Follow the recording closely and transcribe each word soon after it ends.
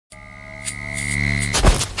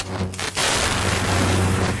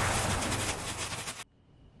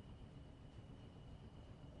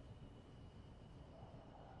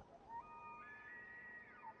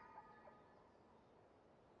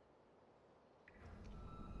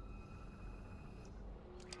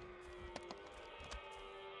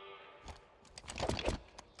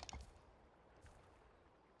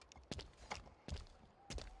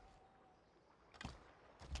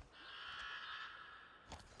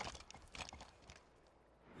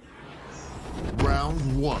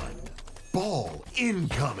Round one. Ball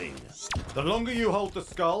incoming. The longer you hold the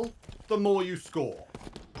skull, the more you score.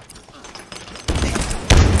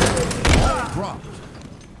 Ball dropped.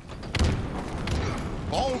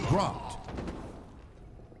 Ball dropped.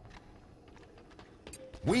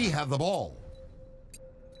 We have the ball.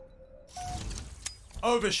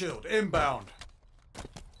 Overshield inbound.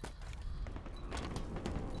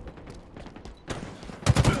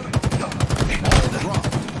 Ball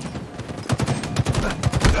dropped.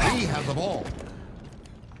 We have the ball.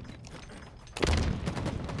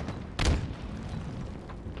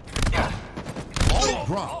 Ball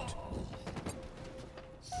dropped.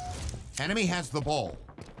 Enemy has the ball.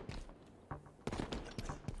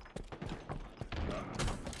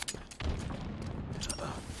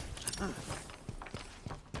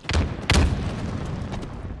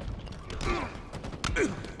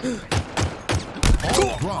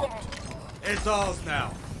 Ball dropped. It's ours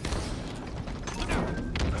now.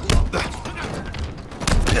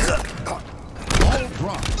 Ball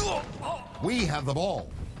dropped. We have the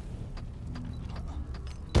ball.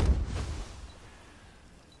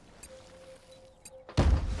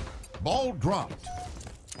 Ball dropped.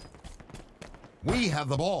 We have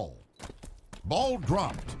the ball. Ball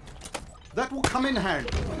dropped. That will come in handy.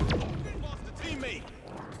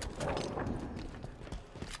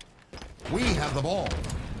 We have the ball.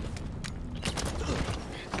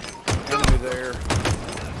 Enemy there.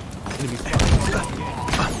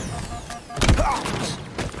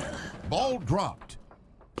 Ball dropped.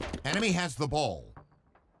 Enemy has the ball.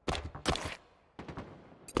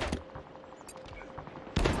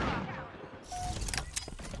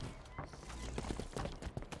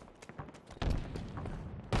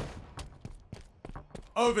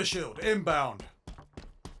 Overshield inbound.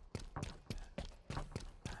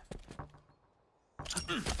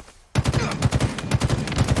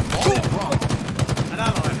 Ball dropped. An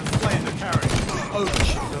ally has slain the carrier.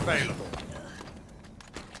 Overshield available.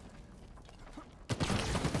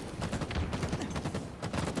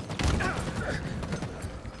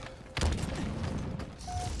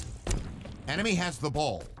 Enemy has the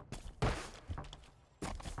ball.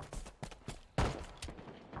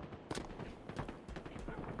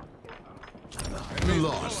 We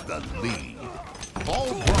lost the lead.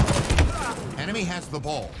 Ball dropped. Enemy has the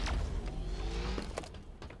ball.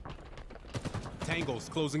 Tangle's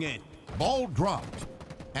closing in. Ball dropped.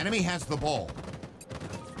 Enemy has the ball.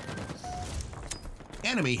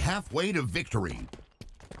 Enemy halfway to victory.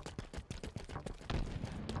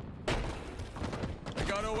 I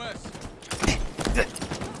got OS. In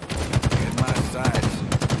my sights.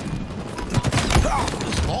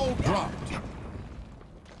 Ball dropped.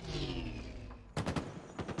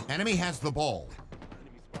 Enemy has the ball.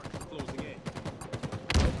 Closing in.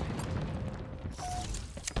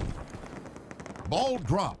 Ball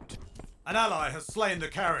dropped. An ally has slain the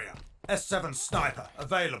carrier. S7 sniper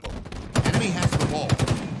available. Enemy has the ball.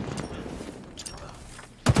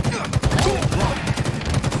 Ball dropped.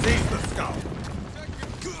 Seize the skull.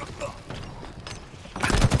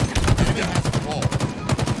 Enemy has the ball.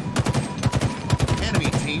 Enemy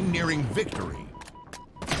team nearing victory.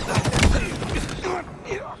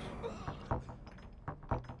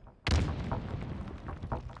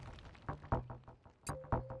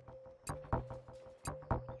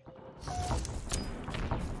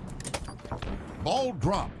 Ball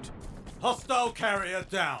dropped. Hostile carrier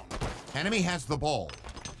down. Enemy has the ball.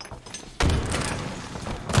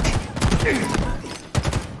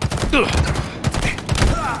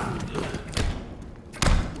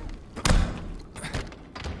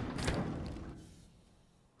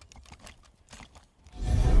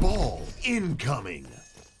 Ball incoming.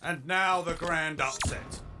 And now the grand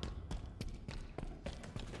upset.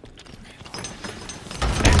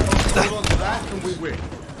 Hold on to that and we win.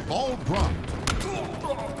 Ball dropped.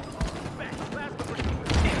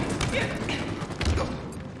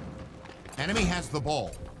 Enemy has the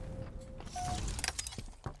ball.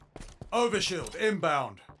 Overshield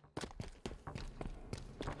inbound.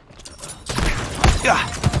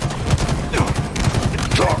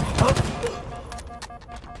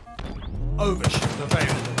 Overshield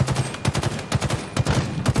available.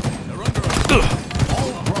 They're under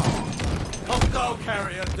Ball dropped. Hostile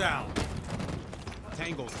carrier down.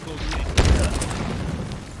 Tangle's closing in.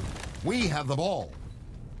 We have the ball.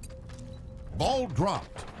 Ball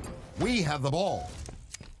dropped. We have the ball.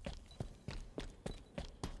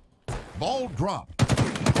 Ball dropped.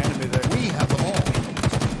 Enemy there. We have the ball.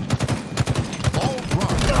 Ball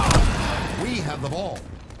dropped. We have the ball.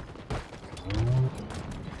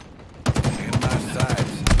 In my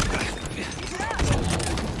sights.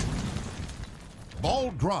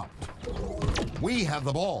 Ball dropped. We have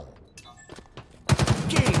the ball.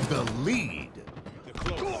 Gain the lead. They're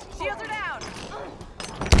close. Shields are down.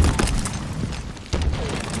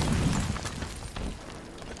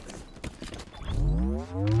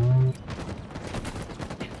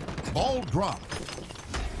 Ball dropped.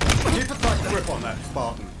 Keep a tight grip on that,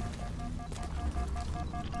 Spartan.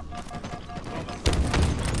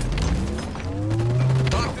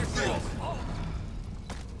 Lock their shields.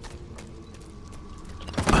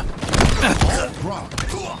 Ball dropped.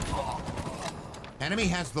 Enemy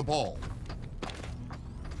has the ball.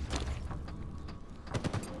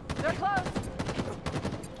 They're close.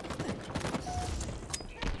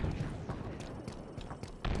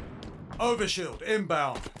 Overshield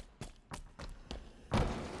inbound.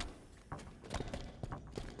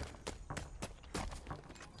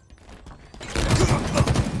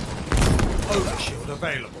 Overshield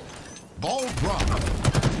available. Ball dropped.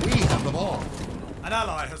 We have the ball. An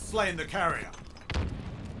ally has slain the carrier.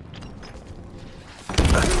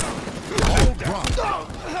 Ball dropped.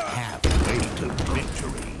 Halfway to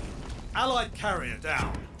victory. Allied carrier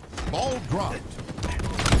down. Ball dropped.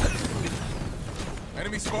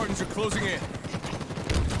 Enemy Spartans are closing in.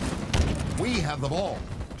 We have the ball.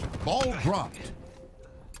 Ball dropped.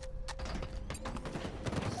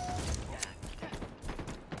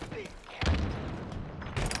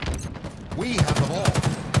 We have the ball.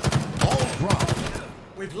 Ball dropped.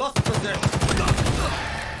 We've lost possession.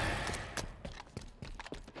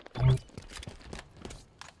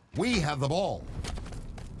 We have the ball.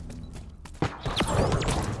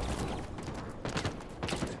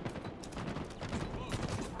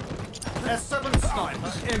 S7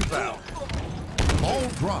 sniper inbound. Ball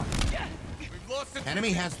dropped. We've lost it.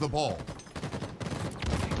 Enemy has the ball.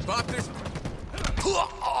 Lock their...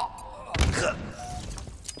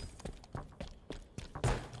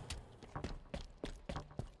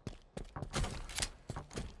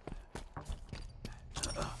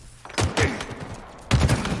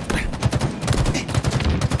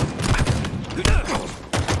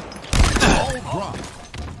 Ball dropped.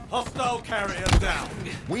 Hostile carrier down.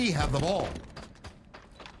 We have the ball.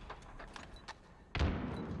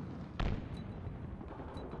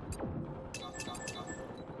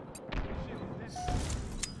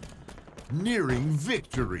 Nearing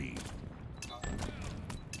victory.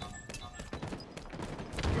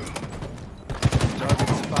 Target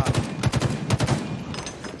spotted.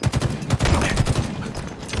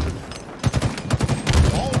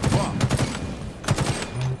 Ball dropped.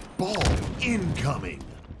 Ball incoming.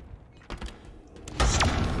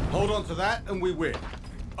 Hold on to that and we win.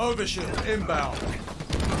 Overshield inbound.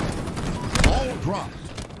 Ball dropped.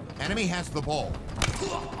 Enemy has the ball.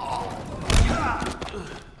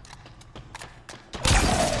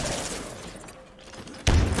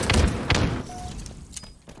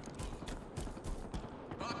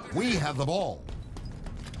 We have the ball.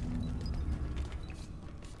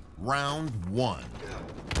 Round one.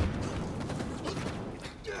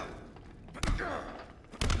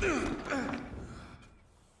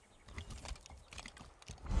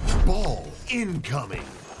 Ball incoming.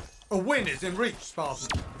 A win is in reach, Spartan.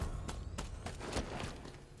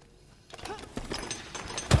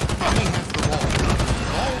 Enemy has the ball.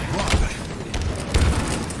 Ball dropped.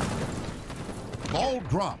 Ball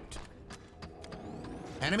dropped.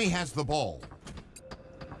 Enemy has the ball.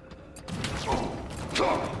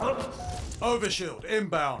 Overshield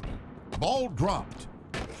inbound. Ball dropped.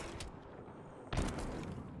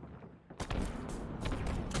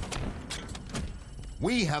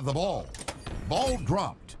 We have the ball. Ball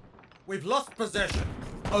dropped. We've lost possession.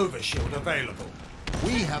 Overshield available.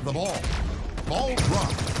 We have the ball. Ball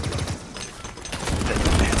dropped.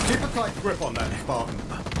 Keep a tight grip on that, Spartan.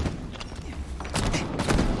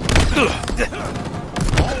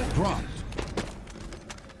 Ball dropped.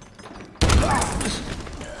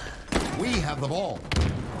 We have the ball.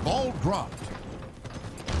 Ball dropped.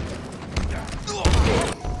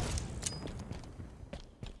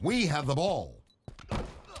 We have the ball.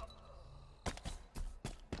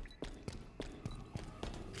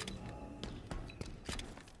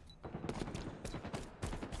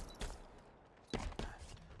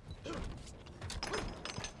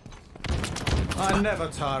 I never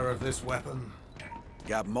tire of this weapon.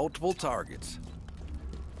 Got multiple targets.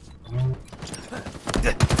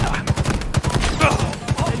 Take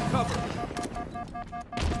cover.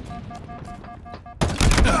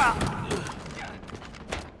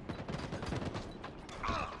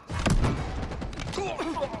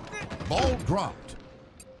 Ball dropped.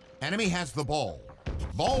 Enemy has the ball.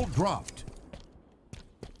 Ball dropped.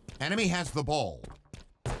 Enemy has the ball.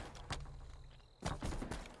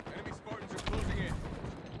 Enemy Spartans are closing in.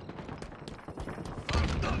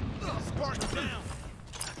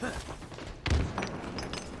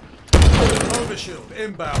 Overshield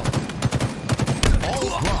inbound.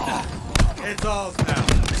 Ball drop. It's ours now.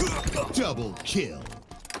 Double kill.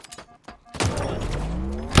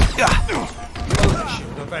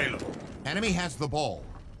 Overshield available. Enemy has the ball.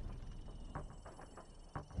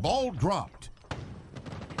 Ball dropped.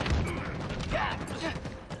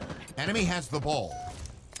 Enemy has the ball.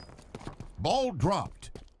 Ball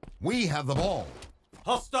dropped. We have the ball.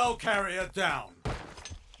 Hostile carrier down.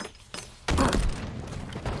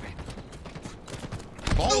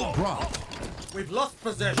 Ball dropped. We've lost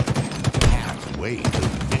possession. Halfway to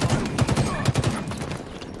victory.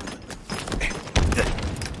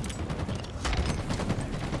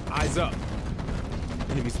 Eyes up.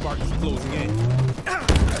 Enemy Spartans closing in.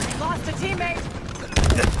 Lost a teammate.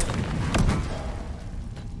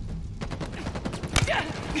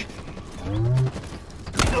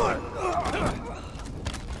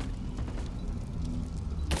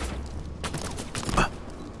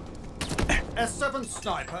 S7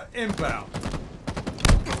 sniper inbound.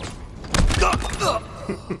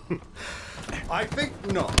 I think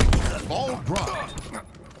not. Ball dropped.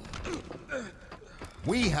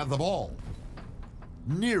 We have the ball.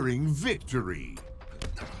 Nearing victory.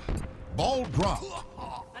 Ball dropped.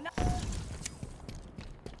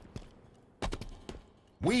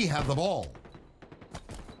 We have the ball.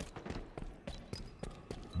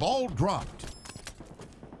 Ball dropped.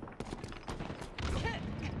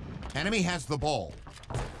 Enemy has the ball.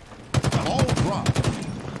 Ball dropped.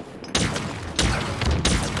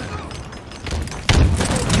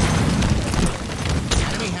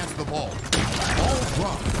 Enemy has the ball. Ball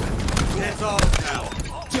dropped. It's ours now.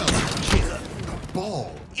 Double kill.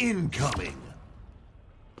 Ball incoming.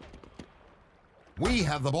 We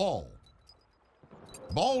have the ball.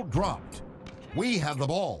 Ball dropped. We have the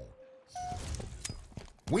ball.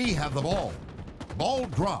 We have the ball. Ball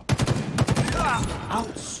dropped.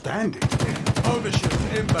 Outstanding.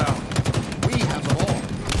 Overshield inbound. We have the ball.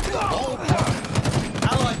 Ball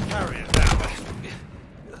dropped. Allied carrier down.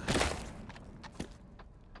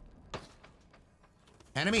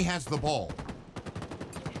 Enemy has the ball.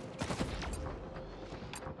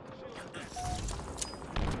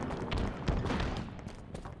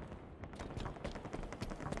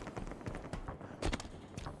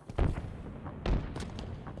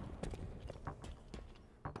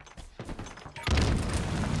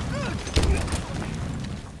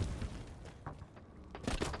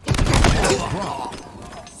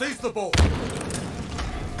 Seize the ball.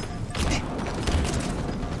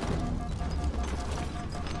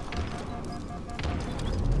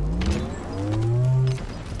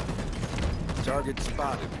 Target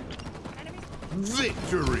spotted.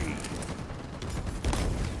 Victory.